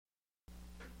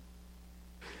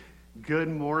Good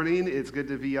morning. It's good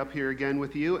to be up here again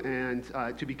with you and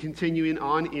to be continuing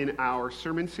on in our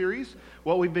sermon series.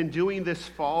 What we've been doing this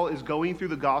fall is going through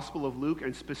the Gospel of Luke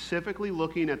and specifically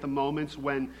looking at the moments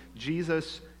when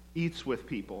Jesus eats with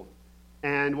people.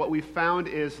 And what we've found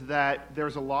is that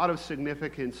there's a lot of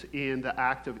significance in the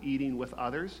act of eating with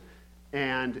others,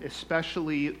 and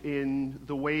especially in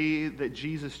the way that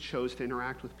Jesus chose to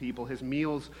interact with people. His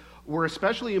meals were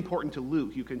especially important to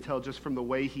Luke. You can tell just from the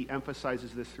way he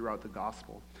emphasizes this throughout the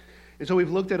gospel. And so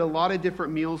we've looked at a lot of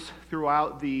different meals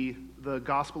throughout the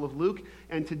Gospel of Luke,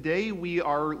 and today we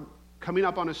are coming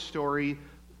up on a story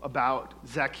about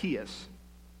Zacchaeus.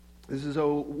 This is a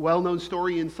well-known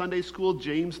story in Sunday school.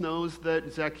 James knows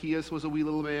that Zacchaeus was a wee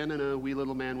little man, and a wee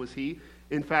little man was he.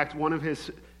 In fact, one of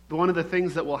the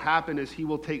things that will happen is he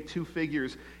will take two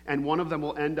figures, and one of them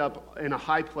will end up in a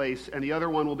high place, and the other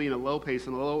one will be in a low place,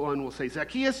 and the low one will say,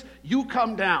 "Zacchaeus, you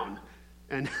come down."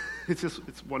 And it's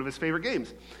one of his favorite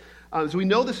games. So we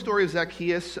know the story of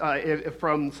Zacchaeus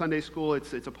from Sunday school.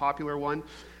 It's a popular one.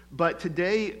 But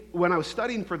today, when I was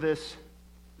studying for this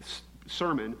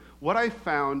sermon, what I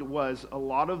found was a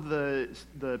lot of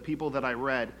the people that I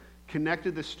read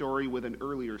connected the story with an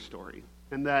earlier story,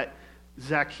 and that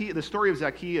the story of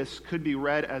Zacchaeus could be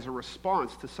read as a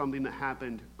response to something that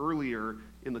happened earlier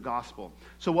in the gospel.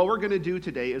 So what we're going to do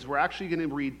today is we're actually going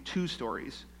to read two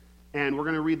stories, and we're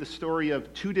going to read the story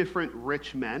of two different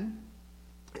rich men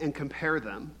and compare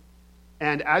them.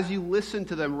 And as you listen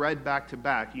to them read back to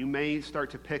back, you may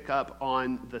start to pick up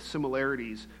on the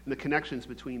similarities and the connections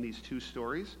between these two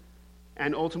stories.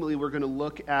 And ultimately, we're going to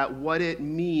look at what it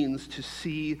means to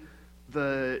see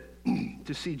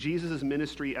Jesus'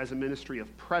 ministry as a ministry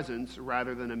of presence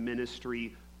rather than a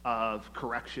ministry of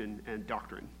correction and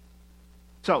doctrine.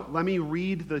 So let me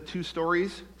read the two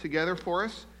stories together for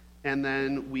us, and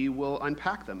then we will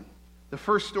unpack them. The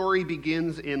first story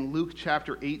begins in Luke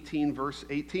chapter 18, verse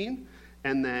 18,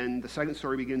 and then the second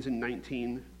story begins in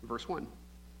 19, verse 1.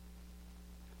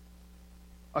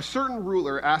 A certain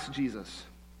ruler asked Jesus,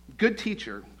 "Good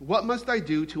teacher, what must I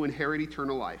do to inherit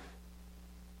eternal life?"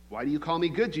 "Why do you call me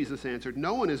good?" Jesus answered.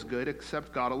 "No one is good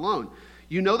except God alone.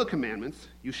 You know the commandments.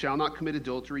 You shall not commit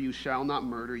adultery. You shall not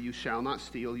murder. You shall not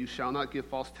steal. You shall not give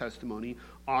false testimony.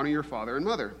 Honor your father and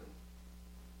mother."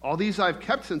 "All these I've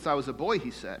kept since I was a boy,"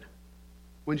 he said.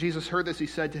 When Jesus heard this, he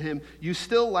said to him, "You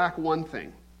still lack one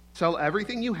thing. Sell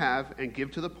everything you have and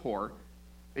give to the poor,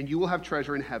 and you will have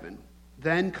treasure in heaven.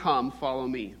 Then come, follow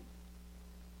me."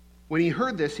 When he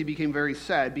heard this, he became very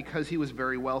sad because he was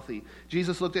very wealthy.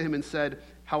 Jesus looked at him and said,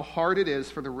 "How hard it is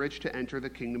for the rich to enter the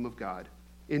kingdom of God.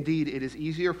 Indeed, it is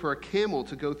easier for a camel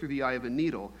to go through the eye of a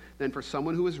needle than for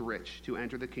someone who is rich to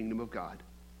enter the kingdom of God."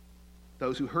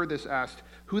 Those who heard this asked,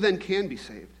 "Who then can be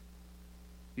saved?"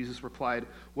 Jesus replied,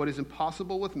 "What is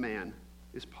impossible with man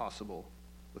is possible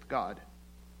with God."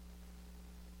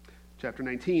 Chapter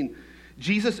 19.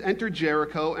 Jesus entered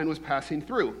Jericho and was passing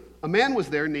through. A man was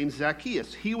there named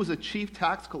Zacchaeus. He was a chief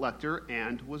tax collector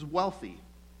and was wealthy.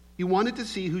 He wanted to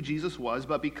see who Jesus was,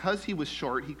 but because he was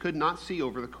short, he could not see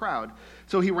over the crowd.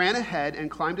 So he ran ahead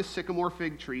and climbed a sycamore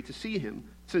fig tree to see him,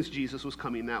 since Jesus was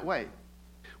coming that way.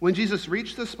 When Jesus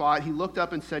reached the spot, he looked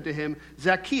up and said to him,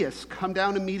 "Zacchaeus, come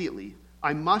down immediately.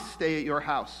 I must stay at your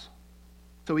house."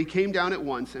 So he came down at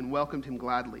once and welcomed him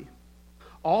gladly.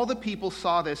 All the people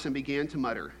saw this and began to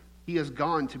mutter, "He has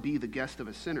gone to be the guest of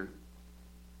a sinner."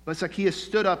 But Zacchaeus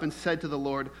stood up and said to the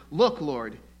Lord, "Look,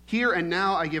 Lord, here and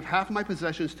now I give half my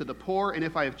possessions to the poor, and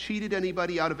if I have cheated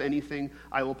anybody out of anything,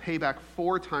 I will pay back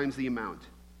 4 times the amount."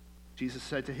 Jesus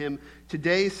said to him,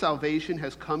 "Today salvation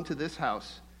has come to this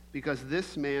house, because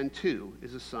this man too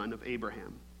is a son of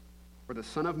Abraham. For the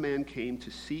Son of Man came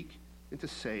to seek and to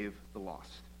save the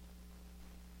lost."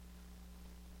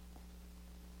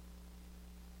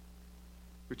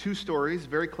 There are two stories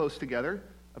very close together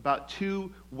about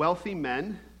two wealthy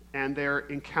men and their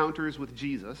encounters with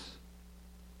Jesus.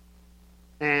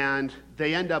 And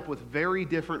they end up with very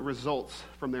different results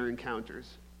from their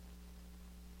encounters.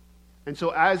 And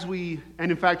so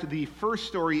in fact, the first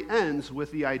story ends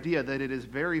with the idea that it is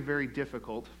very, very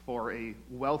difficult for a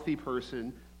wealthy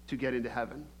person to get into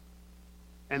heaven.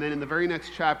 And then in the very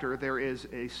next chapter, there is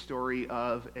a story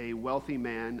of a wealthy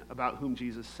man about whom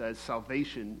Jesus says,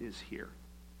 "Salvation is here."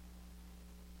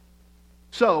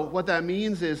 So what that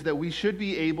means is that we should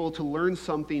be able to learn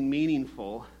something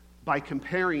meaningful by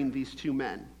comparing these two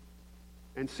men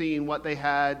and seeing what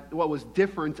was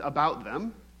different about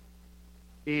them,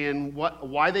 in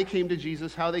why they came to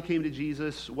Jesus, how they came to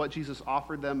Jesus, what Jesus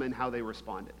offered them, and how they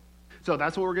responded. So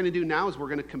that's what we're going to do now, is we're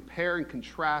going to compare and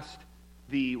contrast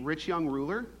the rich young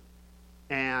ruler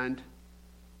and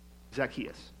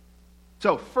Zacchaeus.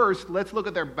 So first, let's look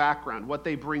at their background, what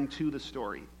they bring to the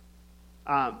story.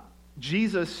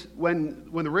 Jesus, when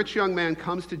the rich young man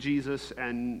comes to Jesus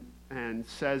and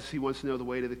says he wants to know the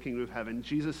way to the kingdom of heaven,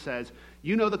 Jesus says,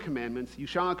 you know the commandments. You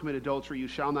shall not commit adultery. You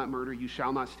shall not murder. You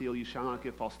shall not steal. You shall not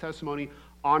give false testimony.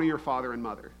 Honor your father and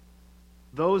mother.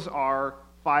 Those are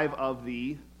 5 of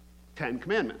the 10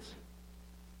 commandments.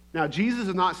 Now, Jesus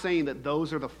is not saying that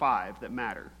those are the 5 that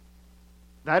matter.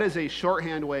 That is a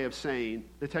shorthand way of saying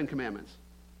the 10 commandments.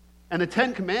 And the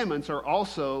 10 commandments were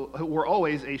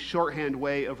always a shorthand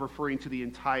way of referring to the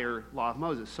entire law of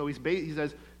Moses. So he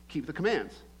says, keep the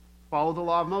commands. Follow the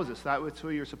law of Moses. That's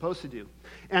what you're supposed to do.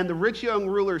 And the rich young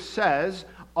ruler says,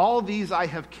 all these I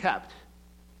have kept.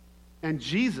 And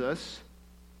Jesus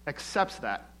accepts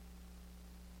that.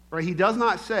 Right? He does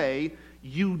not say,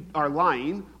 you are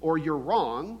lying or you're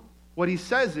wrong. What he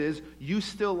says is, you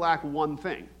still lack one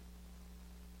thing.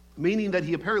 Meaning that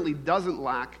he apparently doesn't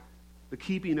lack the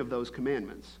keeping of those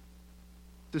commandments.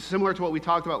 This is similar to what we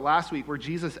talked about last week, where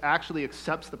Jesus actually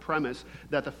accepts the premise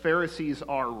that the Pharisees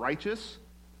are righteous,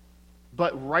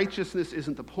 but righteousness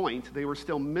isn't the point. They were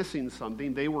still missing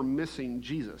something. They were missing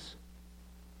Jesus.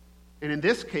 And in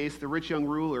this case, the rich young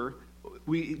ruler,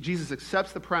 Jesus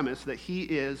accepts the premise that he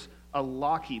is a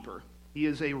lawkeeper. He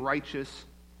is a righteous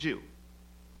Jew.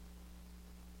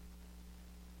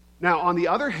 Now, on the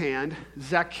other hand,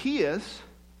 Zacchaeus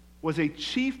was a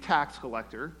chief tax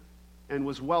collector and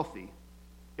was wealthy.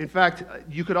 In fact,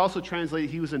 you could also translate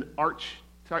he was an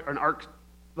archangel.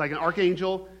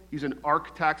 He's an arch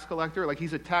tax collector. Like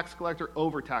he's a tax collector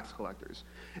over tax collectors.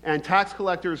 And tax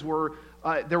collectors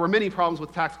there were many problems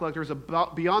with tax collectors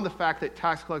beyond the fact that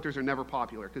tax collectors are never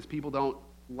popular because people don't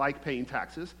like paying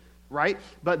taxes, right?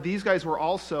 But these guys were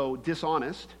also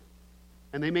dishonest,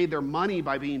 and they made their money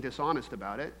by being dishonest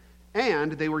about it.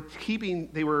 And they were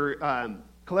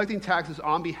collecting taxes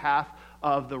on behalf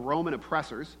of the Roman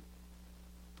oppressors.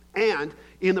 And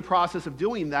in the process of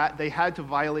doing that, they had to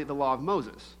violate the law of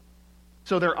Moses.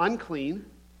 So they're unclean,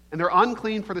 and they're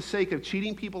unclean for the sake of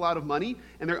cheating people out of money,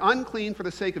 and they're unclean for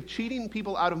the sake of cheating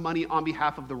people out of money on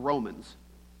behalf of the Romans.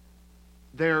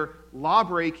 They're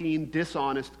law-breaking,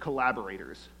 dishonest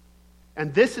collaborators.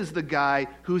 And this is the guy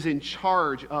who's in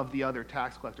charge of the other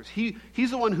tax collectors. He's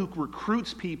the one who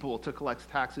recruits people to collect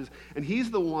taxes, and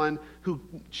he's the one who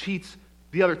cheats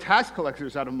the other tax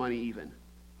collectors out of money even.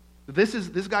 This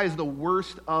guy is the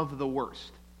worst of the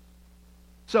worst.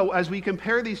 So as we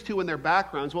compare these two in their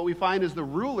backgrounds, what we find is the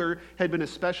ruler had been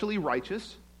especially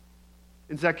righteous,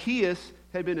 and Zacchaeus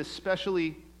had been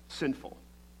especially sinful.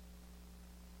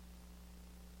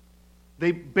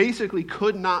 They basically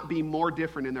could not be more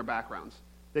different in their backgrounds.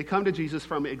 They come to Jesus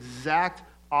from exact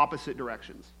opposite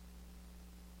directions.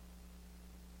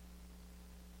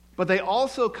 But they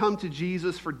also come to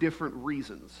Jesus for different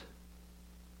reasons.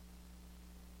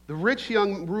 The rich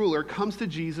young ruler comes to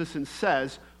Jesus and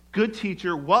says, "Good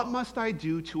teacher, what must I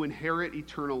do to inherit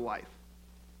eternal life?"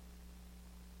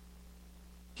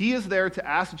 He is there to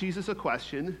ask Jesus a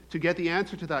question, to get the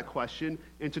answer to that question,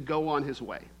 and to go on his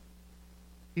way.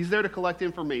 He's there to collect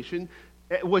information,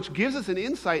 which gives us an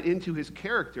insight into his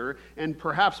character and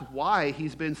perhaps why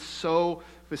he's been so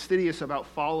fastidious about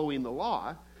following the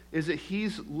law, is that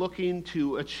he's looking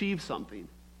to achieve something.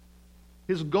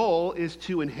 His goal is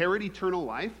to inherit eternal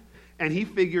life, and he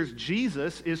figures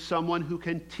Jesus is someone who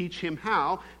can teach him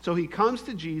how, so he comes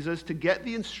to Jesus to get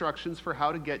the instructions for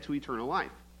how to get to eternal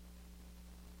life.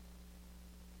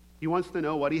 He wants to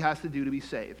know what he has to do to be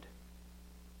saved.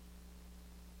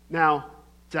 Now,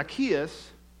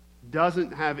 Zacchaeus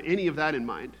doesn't have any of that in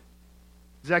mind.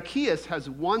 Zacchaeus has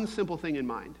one simple thing in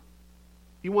mind.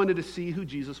 He wanted to see who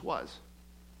Jesus was.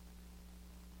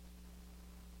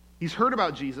 He's heard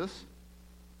about Jesus,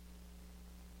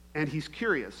 and he's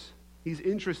curious. He's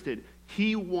interested.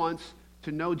 He wants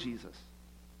to know Jesus.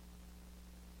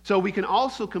 So we can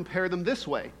also compare them this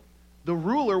way. The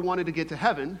ruler wanted to get to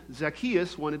heaven.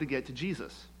 Zacchaeus wanted to get to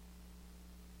Jesus.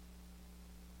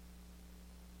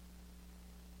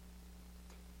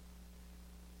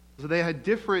 So they had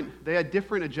different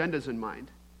agendas in mind.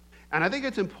 And I think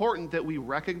it's important that we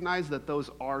recognize that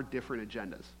those are different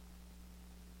agendas.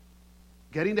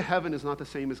 Getting to heaven is not the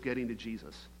same as getting to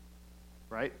Jesus,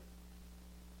 right?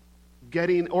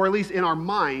 Or at least in our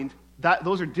mind,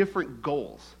 those are different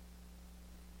goals.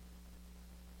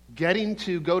 Getting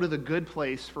to go to the good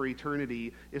place for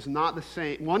eternity is not the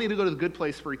same. Wanting to go to the good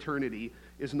place for eternity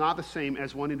is not the same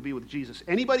as wanting to be with Jesus.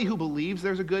 Anybody who believes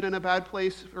there's a good and a bad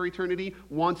place for eternity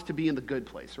wants to be in the good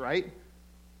place, right?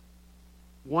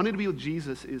 Wanting to be with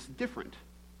Jesus is different.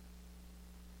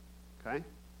 Okay?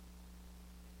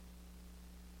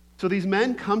 So these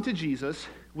men come to Jesus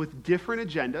with different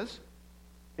agendas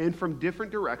and from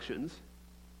different directions,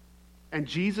 and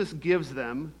Jesus gives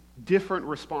them different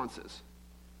responses.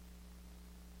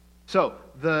 So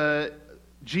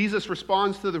Jesus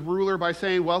responds to the ruler by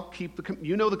saying, well,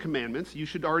 you know the commandments. You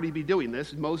should already be doing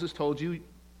this. Moses told you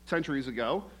centuries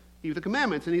ago, keep the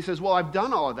commandments. And he says, well, I've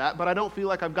done all of that, but I don't feel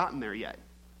like I've gotten there yet.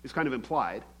 It's kind of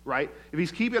implied, right? If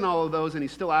he's keeping all of those and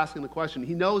he's still asking the question,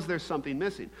 he knows there's something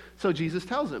missing. So Jesus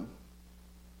tells him,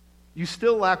 you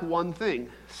still lack one thing.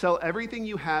 Sell everything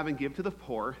you have and give to the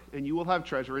poor, and you will have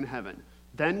treasure in heaven.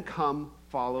 Then come,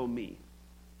 follow me.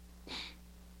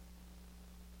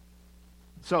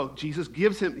 So Jesus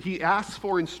he asks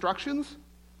for instructions,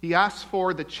 he asks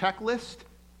for the checklist,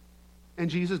 and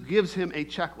Jesus gives him a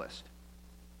checklist.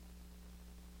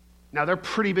 Now, they're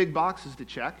pretty big boxes to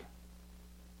check.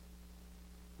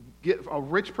 A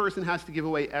rich person has to give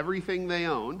away everything they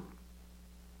own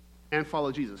and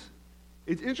follow Jesus.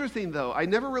 It's interesting, though, I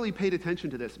never really paid attention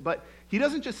to this, but he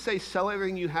doesn't just say, sell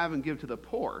everything you have and give to the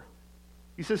poor.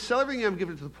 He says, sell everything you have and give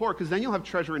it to the poor, because then you'll have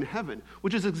treasure in heaven,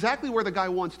 which is exactly where the guy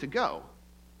wants to go.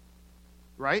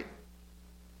 Right?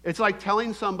 It's like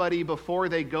telling somebody before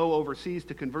they go overseas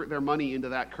to convert their money into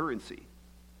that currency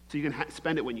so you can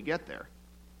spend it when you get there.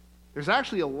 There's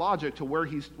actually a logic to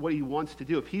what he wants to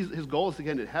do. If his goal is to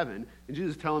get into heaven, and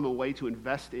Jesus is telling him a way to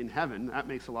invest in heaven, that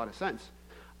makes a lot of sense.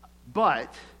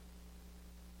 But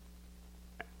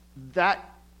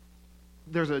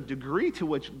there's a degree to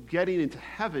which getting into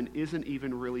heaven isn't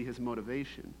even really his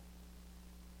motivation.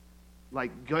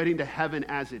 Like getting to heaven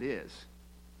as it is.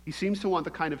 He seems to want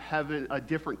the kind of heaven, a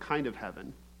different kind of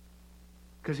heaven,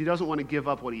 because he doesn't want to give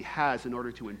up what he has in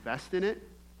order to invest in it.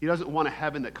 He doesn't want a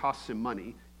heaven that costs him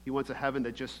money. He wants a heaven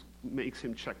that just makes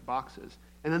him check boxes.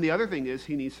 And then the other thing is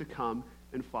he needs to come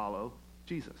and follow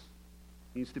Jesus.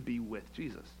 He needs to be with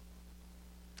Jesus.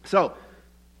 So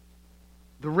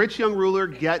the rich young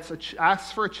ruler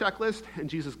asks for a checklist, and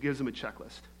Jesus gives him a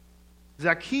checklist.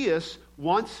 Zacchaeus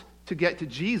wants to get to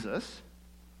Jesus.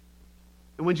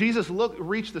 And when Jesus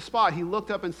reached the spot, he looked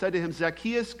up and said to him,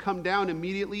 Zacchaeus, come down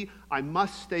immediately. I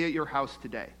must stay at your house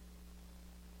today.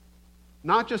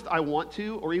 Not just I want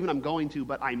to, or even I'm going to,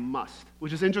 but I must.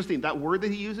 Which is interesting. That word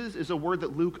that he uses is a word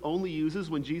that Luke only uses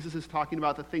when Jesus is talking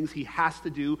about the things he has to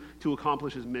do to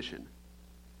accomplish his mission.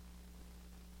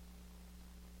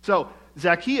 So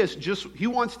Zacchaeus he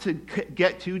wants to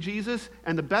get to Jesus,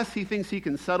 and the best he thinks he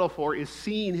can settle for is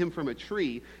seeing him from a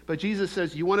tree. But Jesus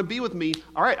says, you want to be with me?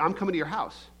 All right, I'm coming to your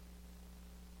house.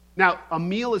 Now, a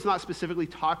meal is not specifically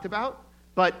talked about,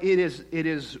 but it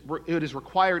is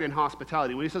required in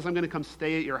hospitality. When he says, I'm going to come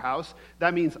stay at your house,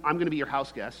 that means I'm going to be your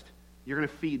house guest. You're going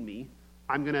to feed me.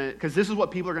 Because this is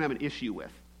what people are going to have an issue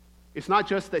with. It's not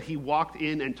just that he walked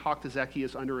in and talked to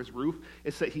Zacchaeus under his roof.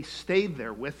 It's that he stayed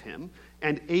there with him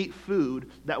and ate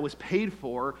food that was paid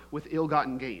for with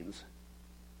ill-gotten gains.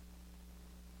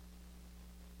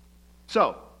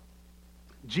 So,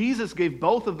 Jesus gave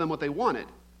both of them what they wanted.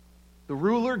 The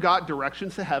ruler got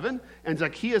directions to heaven, and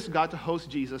Zacchaeus got to host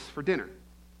Jesus for dinner.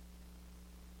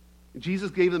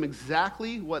 Jesus gave them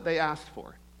exactly what they asked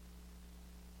for.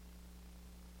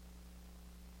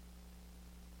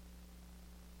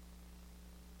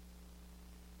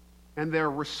 And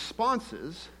their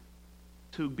responses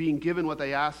to being given what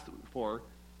they asked for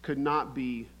could not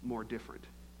be more different.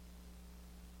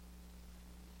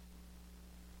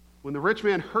 When the rich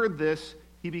man heard this,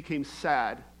 he became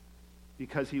sad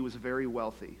because he was very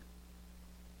wealthy.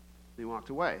 He walked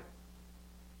away.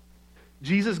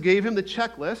 Jesus gave him the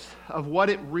checklist of what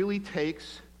it really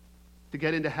takes to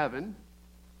get into heaven,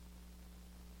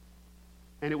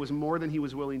 and it was more than he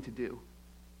was willing to do.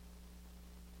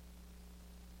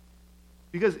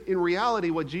 Because in reality,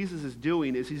 what Jesus is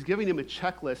doing is he's giving him a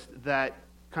checklist that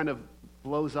kind of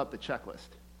blows up the checklist.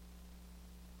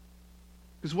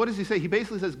 Because what does he say? He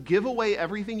basically says, give away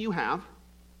everything you have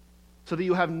so that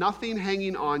you have nothing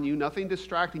hanging on you, nothing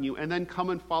distracting you, and then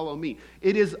come and follow me.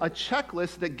 It is a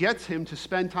checklist that gets him to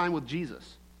spend time with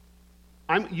Jesus.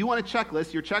 You want a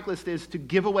checklist. Your checklist is to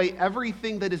give away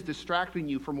everything that is distracting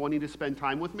you from wanting to spend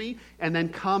time with me, and then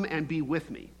come and be with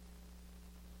me.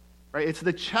 Right? It's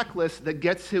the checklist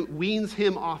that weans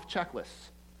him off checklists.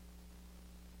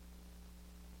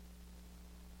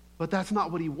 But that's not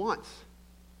what he wants.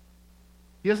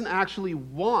 He doesn't actually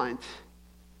want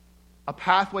a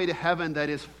pathway to heaven that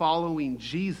is following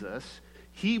Jesus.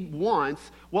 He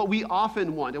wants what we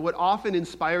often want, and what often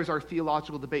inspires our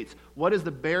theological debates. What is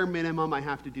the bare minimum I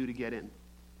have to do to get in?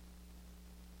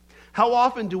 How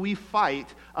often do we fight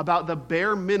about the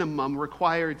bare minimum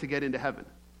required to get into heaven?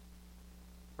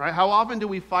 Right? How often do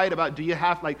we fight about, do you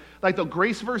have, like the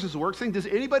grace versus works thing? Does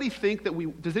anybody think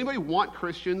does anybody want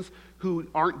Christians who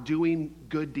aren't doing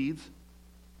good deeds?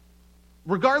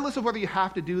 Regardless of whether you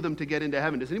have to do them to get into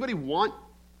heaven, does anybody want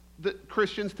the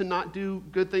Christians to not do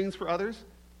good things for others?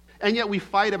 And yet we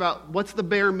fight about what's the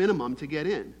bare minimum to get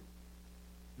in.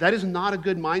 That is not a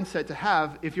good mindset to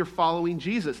have if you're following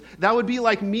Jesus. That would be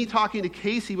like me talking to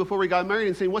Casey before we got married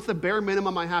and saying, what's the bare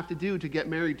minimum I have to do to get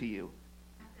married to you?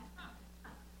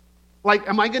 Like,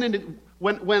 am I going to,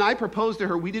 when I proposed to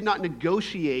her, we did not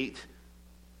negotiate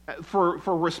for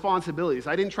responsibilities.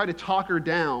 I didn't try to talk her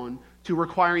down to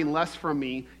requiring less from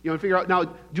me, and figure out, now,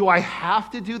 do I have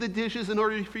to do the dishes in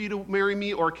order for you to marry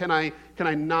me, or can I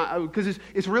not? Because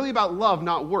it's really about love,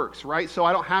 not works, right? So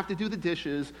I don't have to do the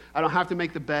dishes, I don't have to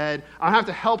make the bed, I don't have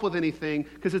to help with anything,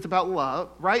 because it's about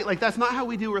love, right? Like, that's not how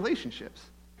we do relationships.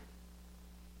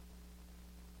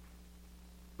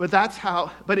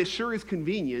 But it sure is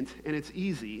convenient, and it's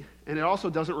easy, and it also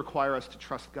doesn't require us to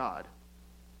trust God.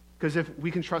 Because if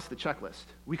we can trust the checklist,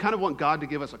 we kind of want God to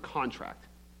give us a contract,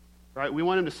 right? We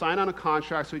want him to sign on a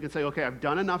contract so we can say, okay, I've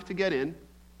done enough to get in,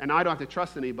 and now I don't have to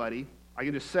trust anybody. I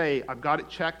can just say, I've got it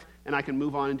checked, and I can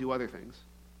move on and do other things.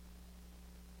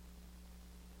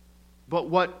 But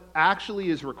what actually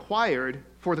is required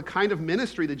for the kind of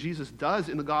ministry that Jesus does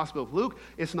in the Gospel of Luke,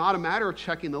 it's not a matter of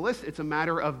checking the list, it's a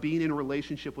matter of being in a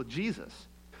relationship with Jesus.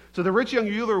 So the rich young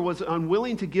ruler was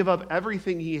unwilling to give up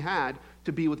everything he had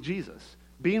to be with Jesus.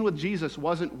 Being with Jesus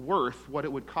wasn't worth what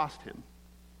it would cost him.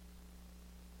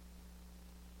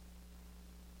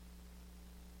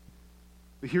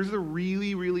 But here's the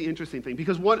really, really interesting thing,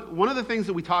 because one of the things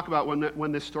that we talk about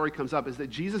when this story comes up is that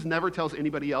Jesus never tells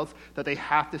anybody else that they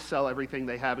have to sell everything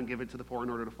they have and give it to the poor in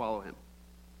order to follow him.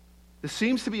 This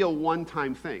seems to be a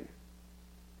one-time thing.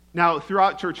 Now,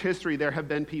 throughout church history, there have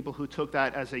been people who took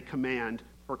that as a command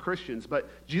for Christians, but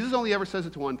Jesus only ever says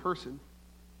it to one person.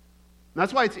 And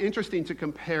that's why it's interesting to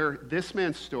compare this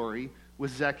man's story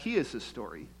with Zacchaeus'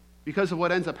 story, because of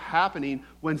what ends up happening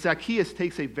when Zacchaeus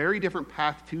takes a very different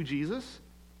path to Jesus.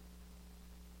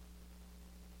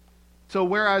 So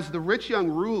whereas the rich young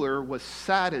ruler was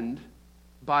saddened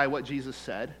by what Jesus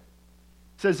said, it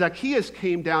says Zacchaeus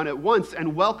came down at once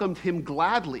and welcomed him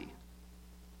gladly.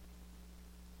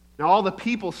 Now all the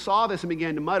people saw this and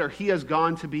began to mutter, he has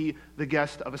gone to be the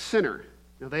guest of a sinner.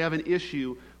 Now they have an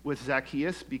issue with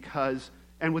Zacchaeus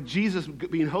and with Jesus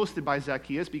being hosted by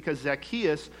Zacchaeus, because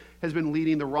Zacchaeus has been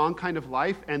leading the wrong kind of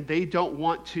life and they don't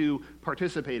want to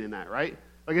participate in that, right?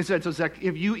 Like I said, so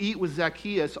if you eat with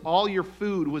Zacchaeus, all your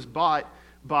food was bought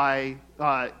by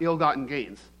ill-gotten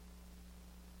gains.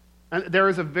 And there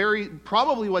is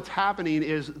probably what's happening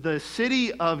is the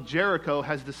city of Jericho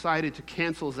has decided to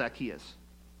cancel Zacchaeus.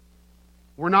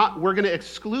 We're going to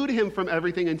exclude him from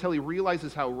everything until he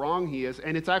realizes how wrong he is,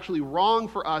 and it's actually wrong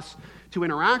for us to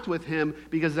interact with him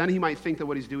because then he might think that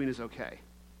what he's doing is okay.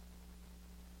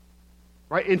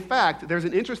 Right? In fact, there's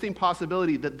an interesting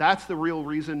possibility that that's the real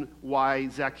reason why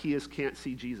Zacchaeus can't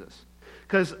see Jesus.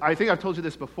 Because I think I've told you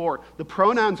this before, the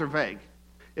pronouns are vague.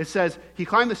 It says he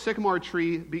climbed the sycamore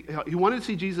tree. He wanted to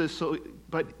see Jesus,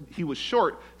 but he was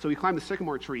short, so he climbed the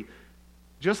sycamore tree.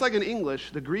 Just like in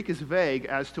English, the Greek is vague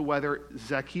as to whether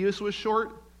Zacchaeus was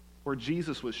short or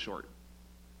Jesus was short.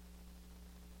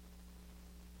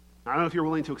 I don't know if you're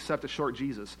willing to accept a short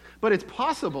Jesus, but it's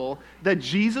possible that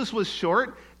Jesus was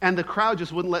short and the crowd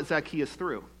just wouldn't let Zacchaeus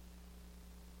through.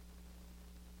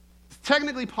 It's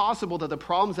technically possible that the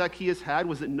problem Zacchaeus had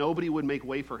was that nobody would make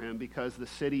way for him because the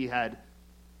city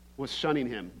was shunning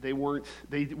him. They weren't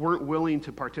willing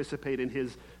to participate in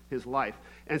his life.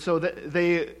 And so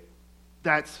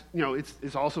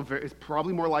it's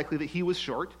probably more likely that he was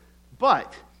short,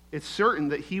 but it's certain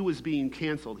that he was being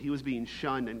canceled. He was being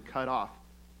shunned and cut off.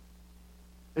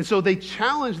 And so they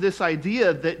challenge this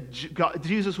idea that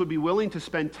Jesus would be willing to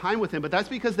spend time with him, but that's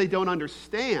because they don't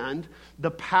understand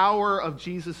the power of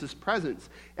Jesus' presence.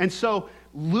 And so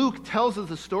Luke tells us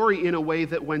the story in a way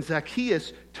that when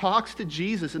Zacchaeus talks to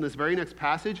Jesus in this very next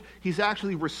passage, he's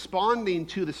actually responding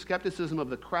to the skepticism of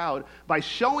the crowd by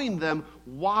showing them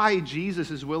why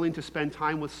Jesus is willing to spend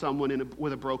time with someone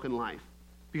with a broken life.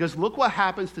 Because look what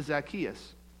happens to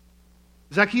Zacchaeus.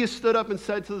 Zacchaeus stood up and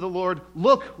said to the Lord,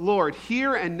 "Look, Lord,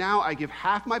 here and now I give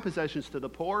half my possessions to the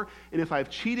poor, and if I have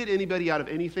cheated anybody out of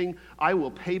anything, I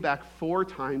will pay back 4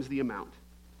 times the amount."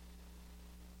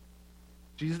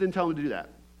 Jesus didn't tell him to do that.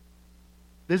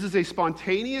 This is a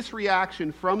spontaneous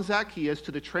reaction from Zacchaeus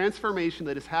to the transformation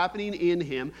that is happening in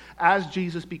him as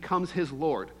Jesus becomes his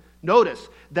Lord. Notice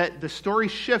that the story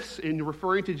shifts in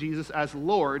referring to Jesus as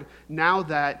Lord now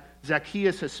that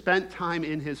Zacchaeus has spent time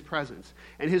in his presence.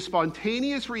 And his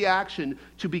spontaneous reaction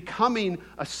to becoming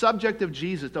a subject of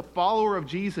Jesus, a follower of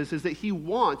Jesus, is that he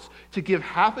wants to give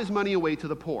half his money away to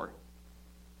the poor.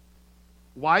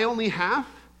 Why only half?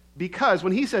 Because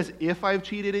when he says, if I've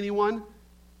cheated anyone,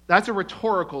 that's a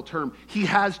rhetorical term. He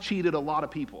has cheated a lot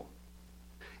of people.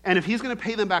 And if he's going to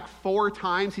pay them back 4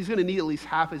 times, he's going to need at least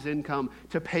half his income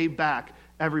to pay back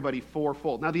everybody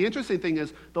fourfold. Now, the interesting thing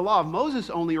is the law of Moses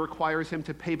only requires him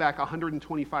to pay back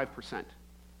 125%. All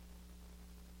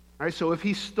right, so if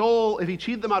he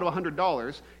cheated them out of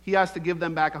 $100, he has to give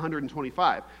them back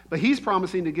 $125. But he's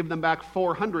promising to give them back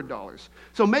 $400.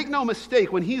 So make no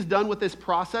mistake, when he's done with this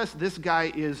process, this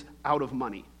guy is out of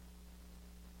money.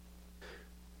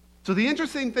 So the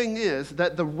interesting thing is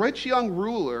that the rich young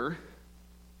ruler,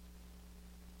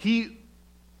 he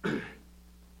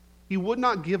would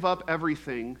not give up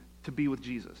everything to be with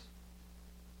Jesus.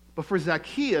 But for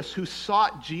Zacchaeus, who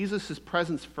sought Jesus'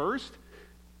 presence first,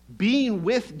 being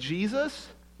with Jesus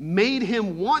made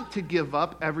him want to give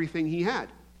up everything he had.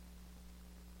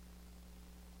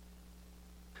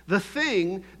 The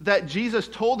thing that Jesus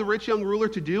told the rich young ruler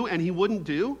to do and he wouldn't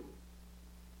do,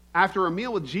 after a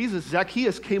meal with Jesus,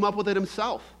 Zacchaeus came up with it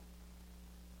himself.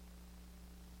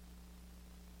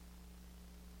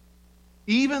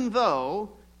 Even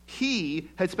though he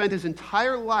had spent his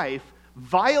entire life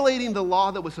violating the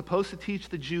law that was supposed to teach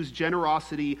the Jews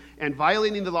generosity and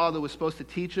violating the law that was supposed to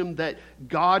teach them that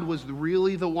God was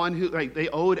really the one who, they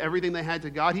owed everything they had to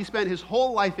God. He spent his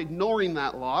whole life ignoring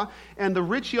that law, and the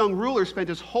rich young ruler spent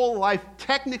his whole life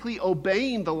technically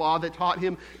obeying the law that taught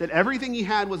him that everything he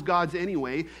had was God's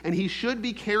anyway, and he should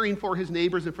be caring for his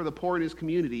neighbors and for the poor in his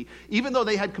community, even though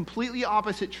they had completely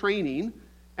opposite training.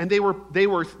 And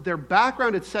their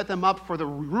background had set them up for the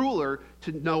ruler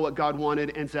to know what God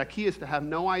wanted and Zacchaeus to have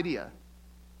no idea.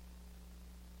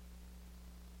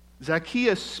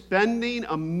 Zacchaeus spending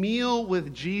a meal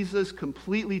with Jesus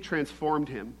completely transformed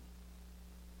him.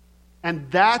 And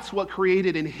that's what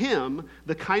created in him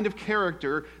the kind of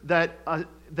character that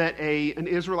an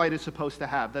Israelite is supposed to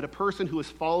have, that a person who has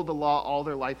followed the law all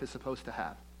their life is supposed to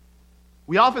have.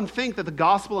 We often think that the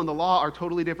gospel and the law are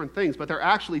totally different things, but they're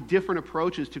actually different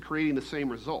approaches to creating the same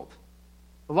result.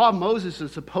 The law of Moses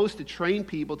is supposed to train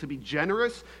people to be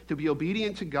generous, to be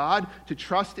obedient to God, to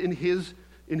trust in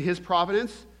his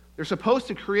providence. They're supposed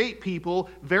to create people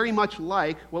very much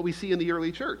like what we see in the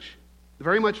early church,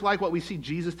 very much like what we see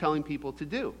Jesus telling people to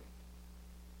do.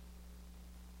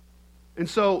 And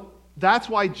so that's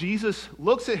why Jesus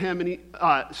looks at him and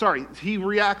he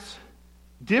reacts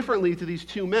differently to these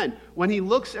two men. When he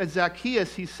looks at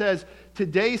Zacchaeus, he says,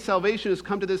 "Today salvation has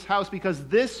come to this house because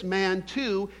this man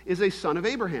too is a son of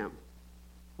Abraham."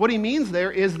 What he means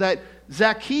there is that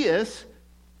Zacchaeus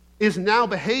is now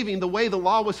behaving the way the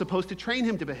law was supposed to train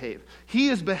him to behave. He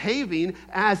is behaving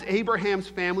as Abraham's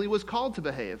family was called to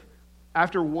behave.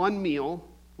 After one meal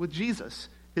with Jesus,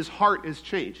 his heart is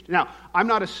changed. Now, I'm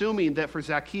not assuming that for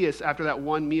Zacchaeus, after that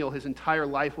one meal, his entire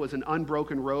life was an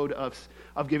unbroken road of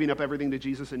giving up everything to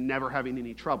Jesus and never having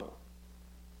any trouble.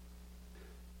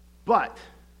 But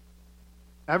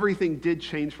everything did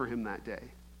change for him that day.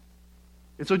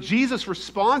 And so Jesus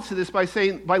responds to this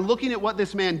by looking at what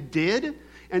this man did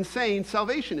and saying,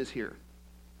 salvation is here.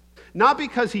 Not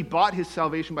because he bought his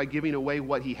salvation by giving away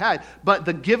what he had, but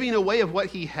the giving away of what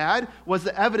he had was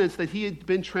the evidence that he had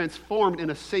been transformed in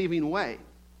a saving way.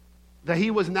 That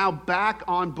he was now back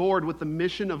on board with the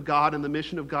mission of God and the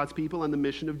mission of God's people and the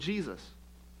mission of Jesus.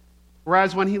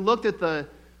 Whereas when he looked at the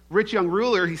rich young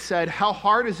ruler, he said, "How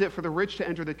hard is it for the rich to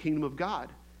enter the kingdom of God?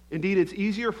 Indeed, it's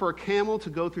easier for a camel to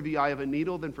go through the eye of a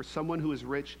needle than for someone who is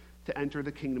rich to enter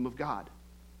the kingdom of God."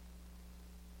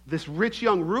 This rich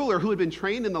young ruler who had been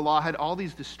trained in the law had all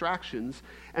these distractions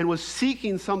and was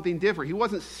seeking something different. He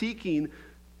wasn't seeking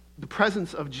the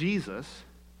presence of Jesus.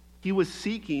 He was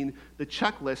seeking the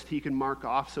checklist he could mark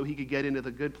off so he could get into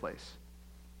the good place.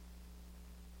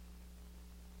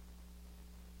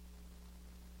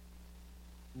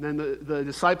 And then the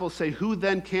disciples say, "Who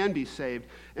then can be saved?"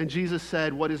 And Jesus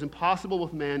said, "What is impossible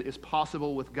with man is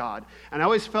possible with God." And I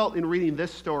always felt in reading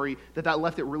this story that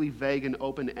left it really vague and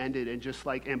open-ended and just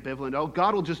like ambivalent. Oh,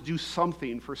 God will just do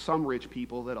something for some rich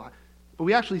people. But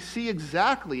we actually see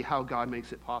exactly how God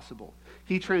makes it possible.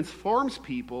 He transforms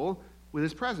people with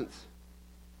his presence.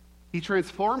 He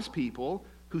transforms people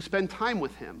who spend time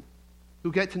with him,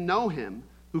 who get to know him,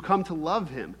 who come to love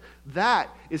him. That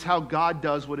is how God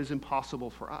does what is impossible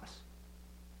for us.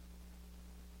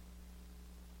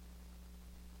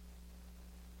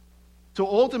 So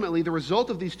ultimately, the result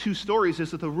of these two stories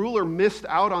is that the ruler missed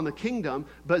out on the kingdom,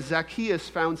 but Zacchaeus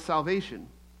found salvation.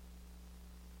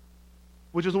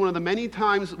 which is one of the many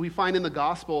times we find in the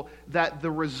gospel that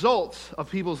the results of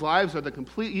people's lives are the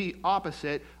completely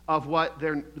opposite of what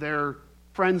their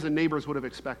friends and neighbors would have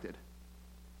expected.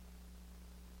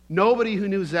 Nobody who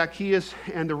knew Zacchaeus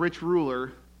and the rich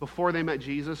ruler before they met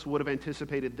Jesus would have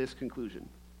anticipated this conclusion.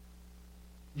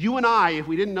 You and I, if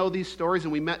we didn't know these stories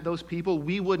and we met those people,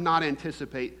 we would not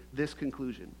anticipate this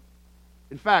conclusion.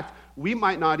 In fact, we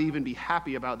might not even be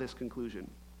happy about this conclusion.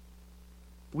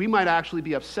 We might actually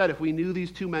be upset if we knew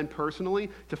these two men personally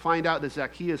to find out that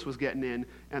Zacchaeus was getting in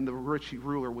and the rich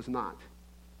ruler was not.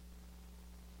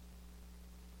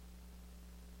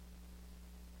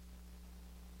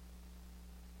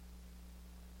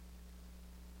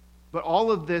 But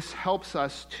all of this helps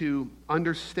us to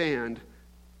understand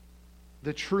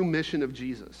the true mission of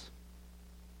Jesus.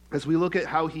 As we look at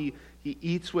how he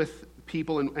eats with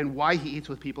people and why he eats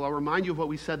with people, I'll remind you of what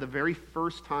we said the very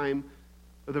first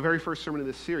sermon of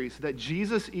this series, that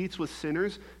Jesus eats with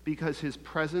sinners because his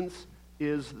presence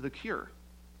is the cure.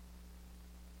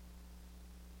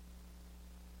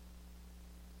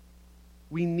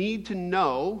 We need to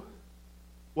know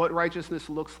what righteousness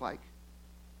looks like.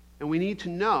 And we need to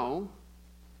know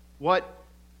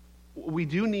we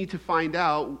do need to find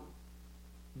out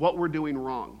what we're doing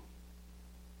wrong.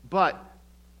 But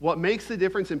what makes the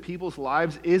difference in people's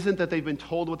lives isn't that they've been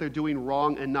told what they're doing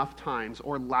wrong enough times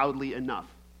or loudly enough.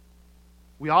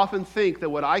 We often think that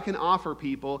what I can offer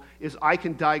people is I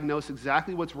can diagnose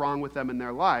exactly what's wrong with them in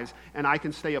their lives, and I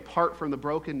can stay apart from the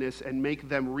brokenness and make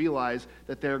them realize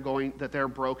that they're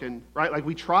broken, right? Like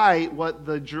we try what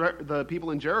the people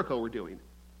in Jericho were doing.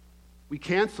 We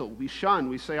cancel, we shun,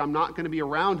 we say, I'm not going to be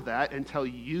around that until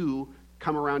you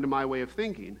come around to my way of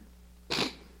thinking.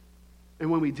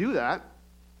 And when we do that,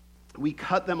 we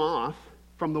cut them off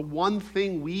from the one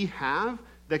thing we have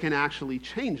that can actually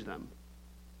change them,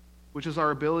 which is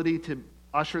our ability to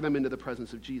usher them into the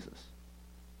presence of Jesus.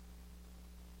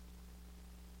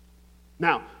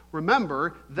 Now,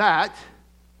 remember that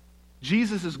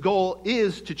Jesus' goal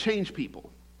is to change people.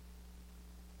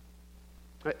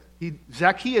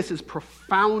 Zacchaeus is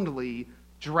profoundly,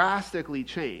 drastically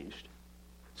changed.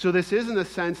 So this isn't a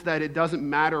sense that it doesn't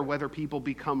matter whether people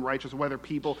become righteous or whether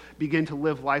people begin to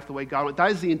live life the way God wants. That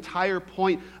is the entire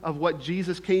point of what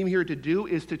Jesus came here to do,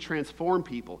 is to transform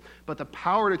people. But the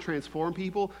power to transform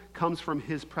people comes from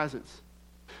his presence.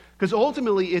 Because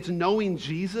ultimately, it's knowing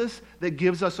Jesus that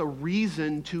gives us a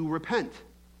reason to repent.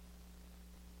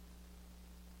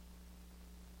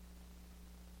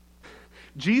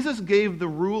 Jesus gave the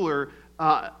ruler,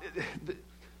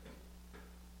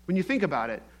 when you think about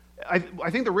it, I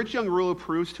think the rich young ruler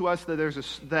proves to us that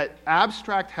that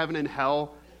abstract heaven and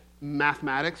hell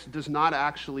mathematics does not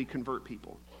actually convert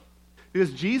people.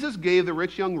 Because Jesus gave the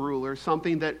rich young ruler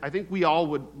something that I think we all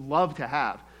would love to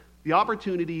have, the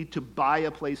opportunity to buy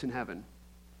a place in heaven.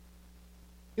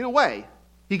 In a way,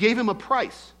 he gave him a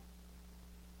price.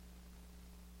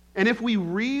 And if we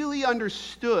really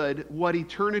understood what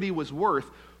eternity was worth,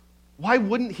 why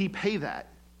wouldn't he pay that?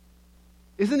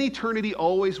 Isn't eternity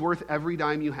always worth every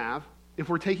dime you have, if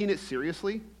we're taking it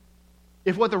seriously?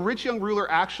 If what the rich young ruler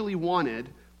actually wanted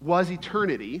was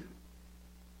eternity,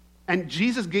 and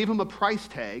Jesus gave him a price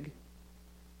tag,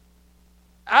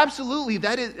 absolutely,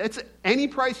 that's any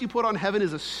price you put on heaven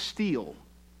is a steal,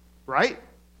 right?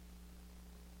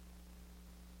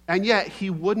 And yet, he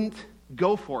wouldn't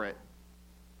go for it.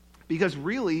 Because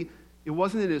really, it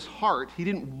wasn't in his heart. He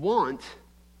didn't want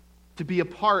to be a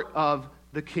part of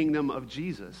the kingdom of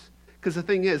Jesus. Because the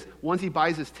thing is, once he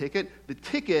buys his ticket, the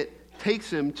ticket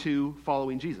takes him to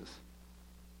following Jesus.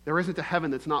 There isn't a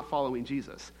heaven that's not following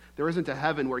Jesus. There isn't a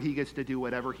heaven where he gets to do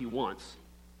whatever he wants.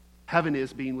 Heaven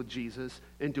is being with Jesus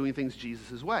and doing things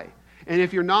Jesus' way. And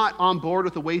if you're not on board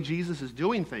with the way Jesus is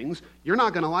doing things, you're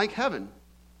not going to like heaven.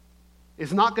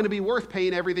 It's not going to be worth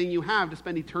paying everything you have to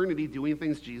spend eternity doing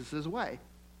things Jesus' way.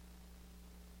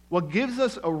 What gives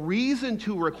us a reason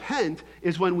to repent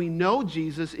is when we know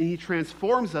Jesus and he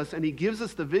transforms us and he gives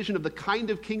us the vision of the kind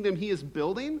of kingdom he is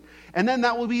building, and then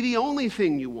that will be the only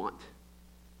thing you want.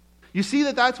 You see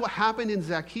that's what happened in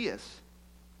Zacchaeus.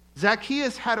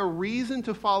 Zacchaeus had a reason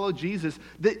to follow Jesus.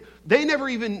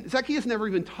 Zacchaeus never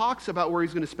even talks about where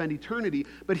he's going to spend eternity,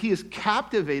 but he is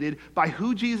captivated by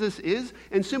who Jesus is,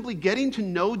 and simply getting to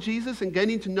know Jesus and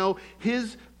getting to know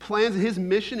his plans and his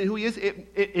mission and who he is,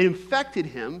 it infected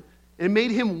him and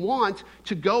made him want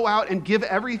to go out and give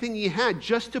everything he had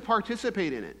just to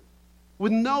participate in it,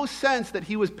 with no sense that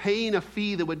he was paying a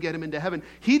fee that would get him into heaven.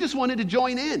 He just wanted to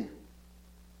join in.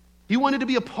 He wanted to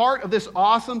be a part of this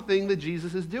awesome thing that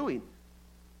Jesus is doing.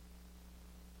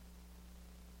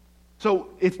 So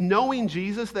it's knowing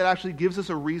Jesus that actually gives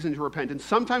us a reason to repent. And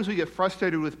sometimes we get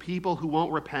frustrated with people who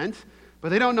won't repent, but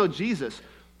they don't know Jesus.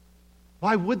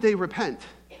 Why would they repent?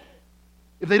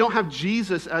 If they don't have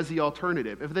Jesus as the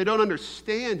alternative, if they don't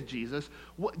understand Jesus,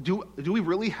 do we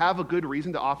really have a good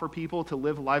reason to offer people to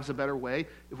live lives a better way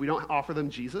if we don't offer them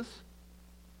Jesus?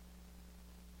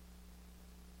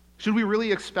 Should we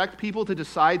really expect people to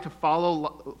decide to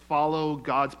follow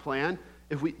God's plan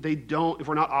if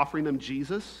we're not offering them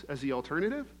Jesus as the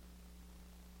alternative?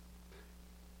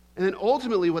 And then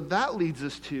ultimately what that leads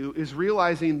us to is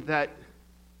realizing that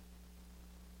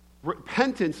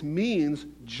repentance means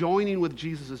joining with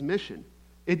Jesus' mission.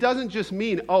 It doesn't just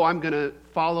mean, I'm going to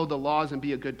follow the laws and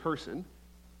be a good person.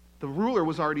 The ruler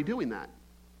was already doing that.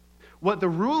 What the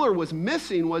ruler was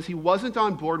missing was he wasn't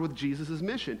on board with Jesus'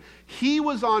 mission. He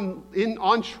was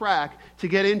on track to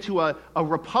get into a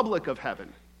republic of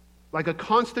heaven, like a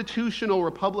constitutional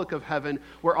republic of heaven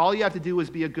where all you have to do is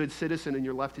be a good citizen and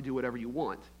you're left to do whatever you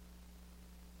want.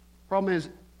 Problem is,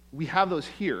 we have those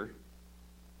here,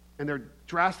 and they're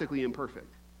drastically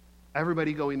imperfect.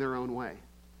 Everybody going their own way.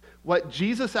 What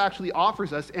Jesus actually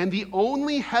offers us, and the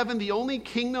only heaven, the only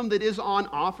kingdom that is on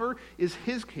offer is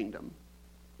his kingdom.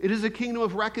 It is a kingdom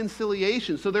of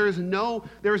reconciliation. So there is no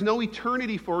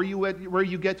eternity for you where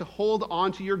you get to hold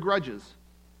on to your grudges.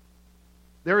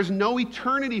 There is no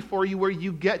eternity for you where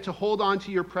you get to hold on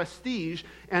to your prestige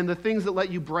and the things that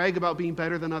let you brag about being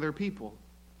better than other people.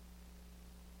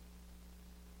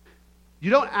 You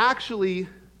don't actually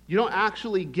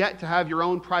get to have your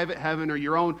own private heaven or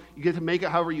you get to make it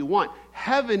however you want.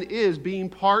 Heaven is being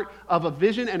part of a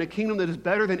vision and a kingdom that is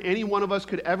better than any one of us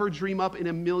could ever dream up in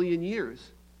a million years.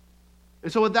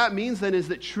 And so what that means then is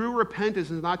that true repentance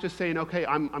is not just saying, okay,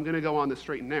 I'm going to go on the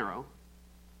straight and narrow.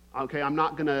 Okay, I'm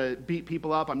not going to beat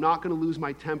people up. I'm not going to lose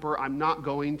my temper. I'm not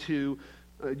going to,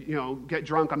 get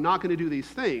drunk. I'm not going to do these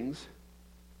things.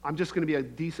 I'm just going to be a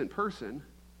decent person.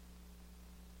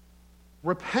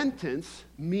 Repentance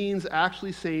means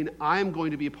actually saying, I'm going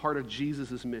to be a part of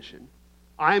Jesus' mission.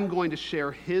 I'm going to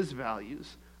share his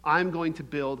values. I'm going to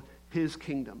build his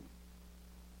kingdom.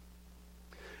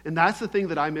 And that's the thing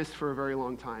that I missed for a very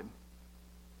long time.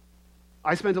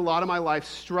 I spent a lot of my life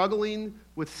struggling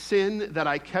with sin that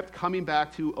I kept coming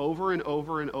back to over and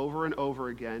over and over and over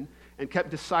again, and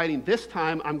kept deciding, this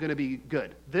time I'm going to be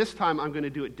good. This time I'm going to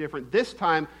do it different. This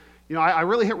time, I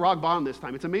really hit rock bottom this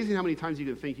time. It's amazing how many times you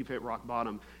can think you've hit rock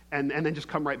bottom and then just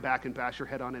come right back and bash your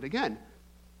head on it again.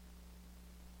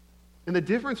 And the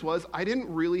difference was I didn't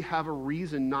really have a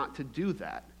reason not to do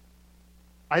that.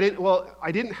 I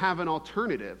didn't have an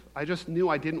alternative. I just knew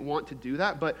I didn't want to do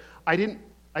that, but I didn't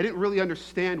really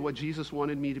understand what Jesus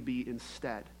wanted me to be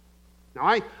instead.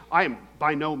 Now, I am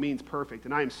by no means perfect,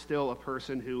 and I am still a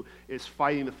person who is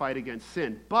fighting the fight against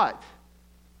sin, but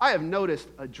I have noticed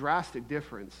a drastic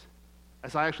difference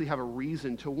as I actually have a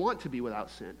reason to want to be without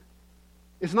sin.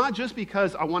 It's not just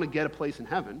because I want to get a place in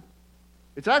heaven.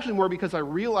 It's actually more because I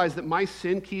realize that my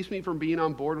sin keeps me from being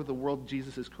on board with the world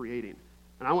Jesus is creating.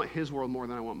 And I want his world more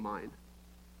than I want mine.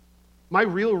 My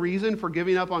real reason for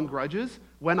giving up on grudges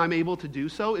when I'm able to do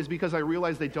so is because I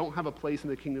realize they don't have a place in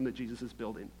the kingdom that Jesus is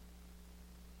building.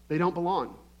 They don't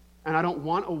belong. And I don't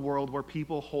want a world where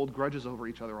people hold grudges over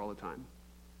each other all the time,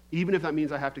 even if that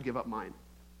means I have to give up mine.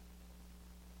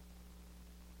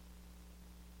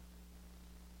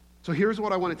 So here's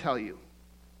what I want to tell you.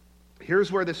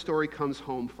 Here's where this story comes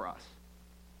home for us.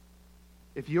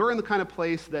 If you're in the kind of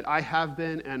place that I have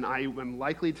been and I am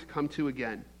likely to come to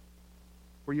again,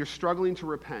 where you're struggling to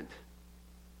repent,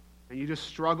 and you just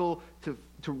struggle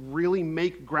to really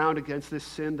make ground against this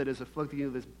sin that is afflicting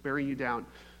you, that's bearing you down,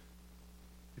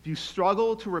 if you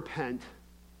struggle to repent,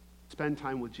 spend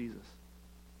time with Jesus.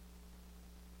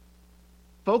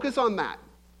 Focus on that.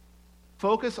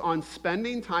 Focus on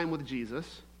spending time with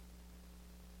Jesus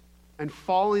and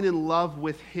falling in love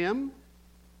with him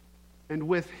and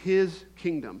with his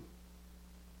kingdom.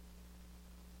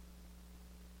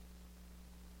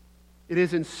 It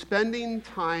is in spending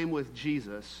time with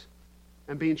Jesus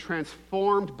and being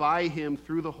transformed by him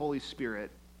through the Holy Spirit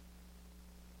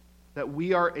that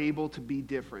we are able to be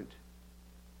different,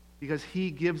 because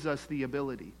he gives us the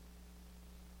ability.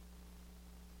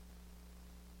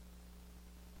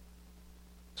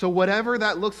 So whatever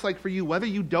that looks like for you, whether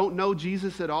you don't know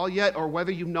Jesus at all yet, or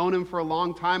whether you've known him for a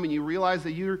long time and you realize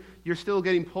that you're still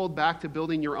getting pulled back to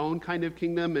building your own kind of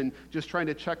kingdom and just trying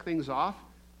to check things off,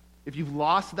 if you've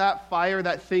lost that fire,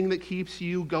 that thing that keeps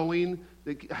you going,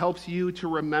 that helps you to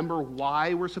remember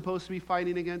why we're supposed to be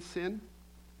fighting against sin,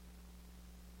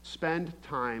 spend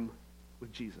time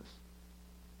with Jesus.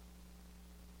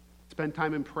 Spend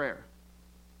time in prayer.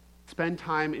 Spend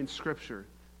time in Scripture.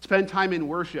 Spend time in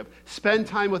worship. Spend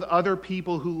time with other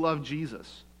people who love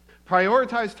Jesus.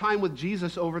 Prioritize time with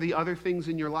Jesus over the other things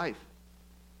in your life.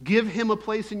 Give him a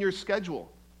place in your schedule.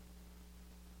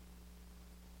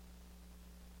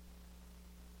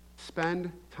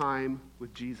 Spend time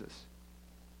with Jesus.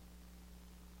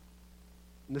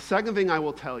 And the second thing I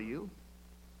will tell you,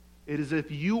 it is if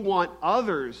you want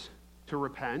others to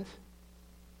repent,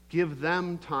 give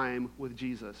them time with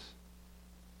Jesus.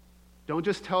 Don't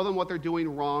just tell them what they're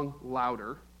doing wrong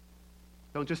louder.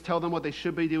 Don't just tell them what they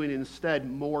should be doing instead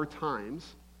more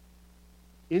times.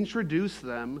 Introduce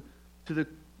them to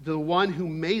the one who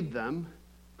made them,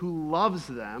 who loves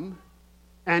them,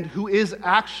 and who is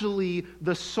actually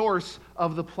the source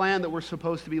of the plan that we're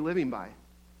supposed to be living by.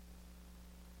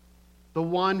 The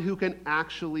one who can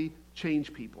actually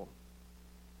change people.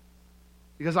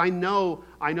 Because I know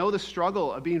the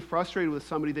struggle of being frustrated with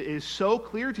somebody that is so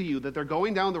clear to you that they're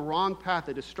going down the wrong path,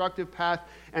 the destructive path,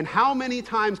 and how many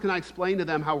times can I explain to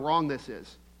them how wrong this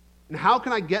is? And how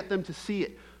can I get them to see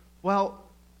it? Well,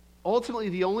 ultimately,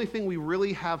 the only thing we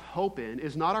really have hope in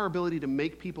is not our ability to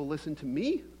make people listen to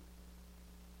me,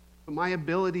 but my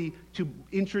ability to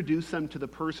introduce them to the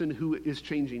person who is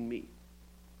changing me.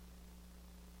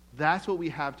 That's what we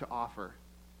have to offer.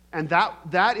 And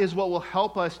that is what will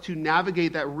help us to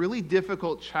navigate that really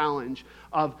difficult challenge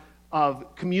of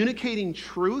communicating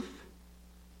truth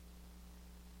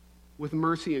with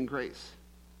mercy and grace.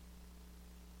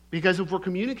 Because if we're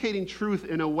communicating truth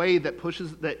in a way that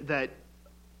pushes, that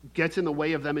gets in the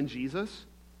way of them and Jesus,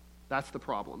 that's the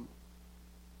problem.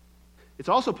 It's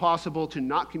also possible to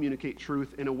not communicate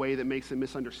truth in a way that makes them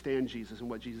misunderstand Jesus and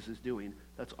what Jesus is doing.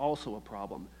 That's also a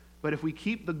problem. But if we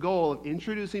keep the goal of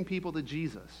introducing people to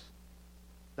Jesus,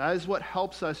 that is what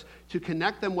helps us to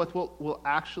connect them with what will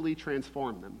actually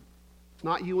transform them. It's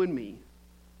not you and me.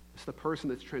 It's the person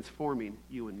that's transforming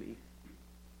you and me.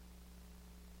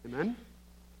 Amen? I'm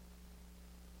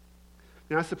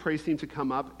going to ask the praise team to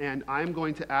come up, and I'm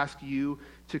going to ask you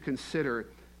to consider,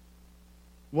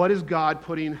 what is God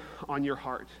putting on your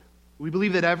heart? We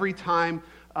believe that every time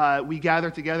we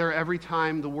gather together, every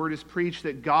time the word is preached,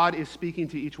 that God is speaking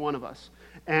to each one of us.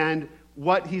 And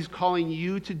what he's calling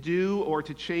you to do or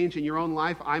to change in your own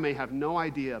life, I may have no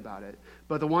idea about it.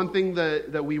 But the one thing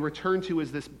that we return to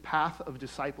is this path of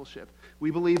discipleship.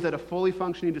 We believe that a fully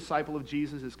functioning disciple of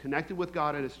Jesus is connected with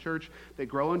God at his church, they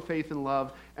grow in faith and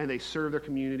love, and they serve their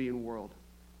community and world.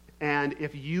 And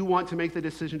if you want to make the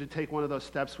decision to take one of those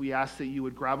steps, we ask that you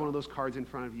would grab one of those cards in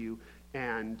front of you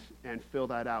and fill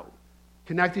that out.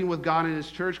 Connecting with God and his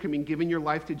church can mean giving your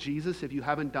life to Jesus. If you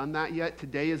haven't done that yet,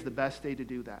 today is the best day to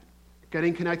do that.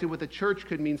 Getting connected with the church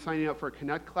could mean signing up for a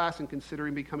Connect class and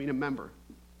considering becoming a member.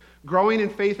 Growing in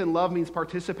faith and love means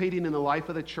participating in the life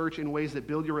of the church in ways that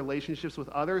build your relationships with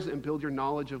others and build your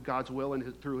knowledge of God's will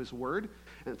and through his word.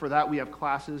 And for that, we have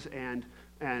classes and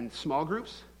small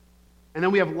groups. And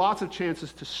then we have lots of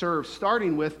chances to serve,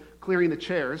 starting with clearing the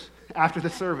chairs after the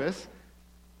service,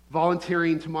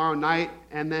 volunteering tomorrow night,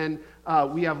 and then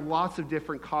we have lots of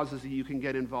different causes that you can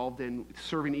get involved in,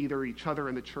 serving either each other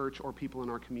in the church or people in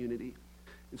our community.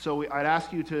 And so I'd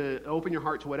ask you to open your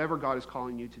heart to whatever God is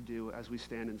calling you to do as we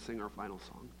stand and sing our final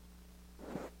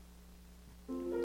song.